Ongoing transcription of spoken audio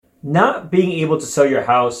Not being able to sell your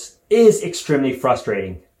house is extremely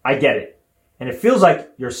frustrating. I get it. And it feels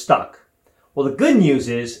like you're stuck. Well, the good news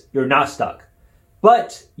is you're not stuck,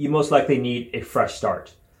 but you most likely need a fresh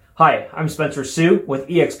start. Hi, I'm Spencer Hsu with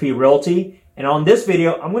eXp Realty, and on this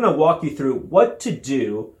video, I'm going to walk you through what to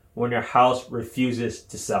do when your house refuses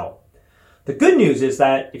to sell. The good news is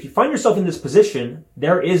that if you find yourself in this position,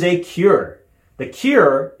 there is a cure. The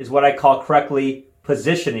cure is what I call correctly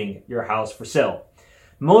positioning your house for sale.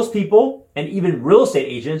 Most people, and even real estate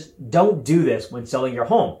agents, don't do this when selling your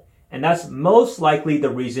home. And that's most likely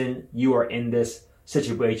the reason you are in this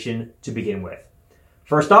situation to begin with.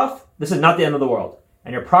 First off, this is not the end of the world,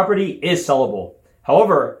 and your property is sellable.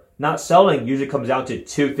 However, not selling usually comes down to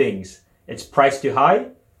two things. It's priced too high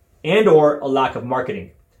and or a lack of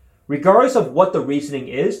marketing. Regardless of what the reasoning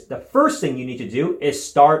is, the first thing you need to do is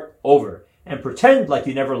start over and pretend like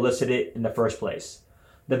you never listed it in the first place.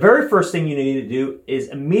 The very first thing you need to do is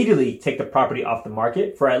immediately take the property off the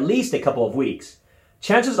market for at least a couple of weeks.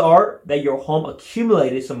 Chances are that your home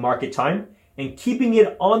accumulated some market time, and keeping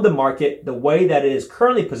it on the market the way that it is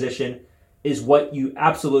currently positioned is what you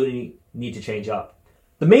absolutely need to change up.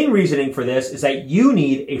 The main reasoning for this is that you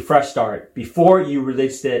need a fresh start before you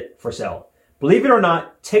release it for sale. Believe it or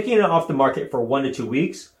not, taking it off the market for 1 to 2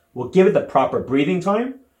 weeks will give it the proper breathing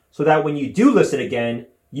time so that when you do list it again,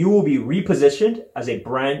 you will be repositioned as a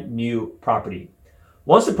brand new property.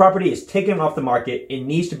 Once the property is taken off the market, it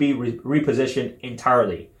needs to be repositioned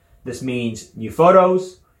entirely. This means new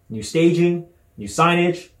photos, new staging, new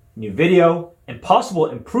signage, new video, and possible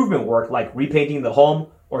improvement work like repainting the home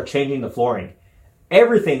or changing the flooring.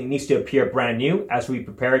 Everything needs to appear brand new as we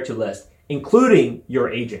prepare it to list, including your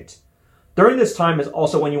agent. During this time is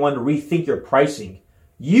also when you want to rethink your pricing.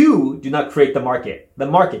 You do not create the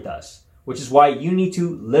market does, which is why you need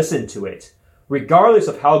to listen to it. Regardless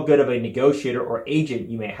of how good of a negotiator or agent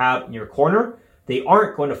you may have in your corner, they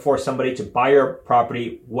aren't going to force somebody to buy your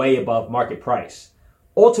property way above market price.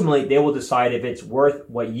 Ultimately, they will decide if it's worth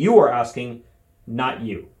what you are asking, not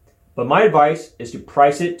you. But my advice is to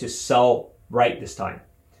price it to sell right this time.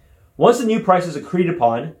 Once the new price is agreed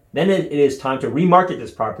upon, then it is time to remarket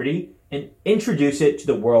this property and introduce it to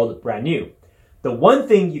the world brand new. The one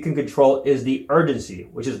thing you can control is the urgency,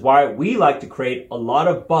 which is why we like to create a lot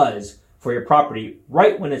of buzz for your property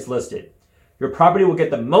right when it's listed. Your property will get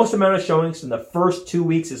the most amount of showings in the first 2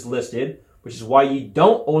 weeks it's listed, which is why you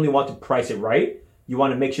don't only want to price it right, you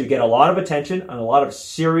want to make sure you get a lot of attention and a lot of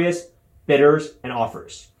serious bidders and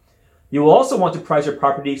offers. You will also want to price your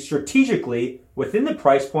property strategically within the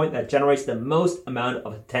price point that generates the most amount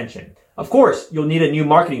of attention. Of course, you'll need a new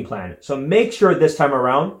marketing plan, so make sure this time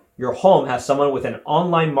around your home has someone with an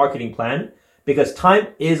online marketing plan because time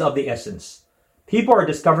is of the essence. People are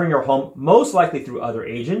discovering your home most likely through other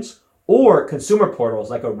agents or consumer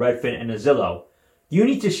portals like a Redfin and a Zillow. You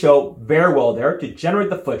need to show very well there to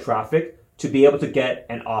generate the foot traffic to be able to get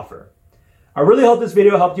an offer. I really hope this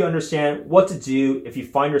video helped you understand what to do if you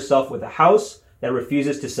find yourself with a house that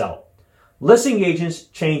refuses to sell. Listing agents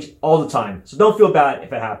change all the time, so don't feel bad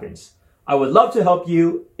if it happens. I would love to help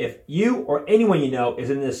you if you or anyone you know is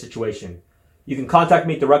in this situation. You can contact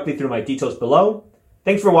me directly through my details below.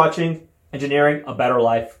 Thanks for watching Engineering a Better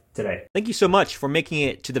Life Today. Thank you so much for making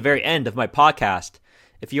it to the very end of my podcast.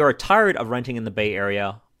 If you are tired of renting in the Bay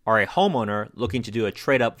Area, are a homeowner looking to do a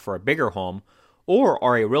trade up for a bigger home, or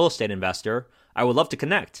are a real estate investor, I would love to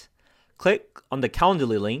connect. Click on the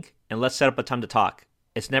Calendly link and let's set up a time to talk.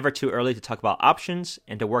 It's never too early to talk about options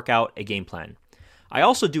and to work out a game plan. I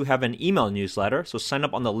also do have an email newsletter, so sign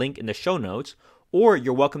up on the link in the show notes, or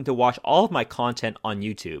you're welcome to watch all of my content on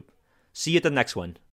YouTube. See you at the next one.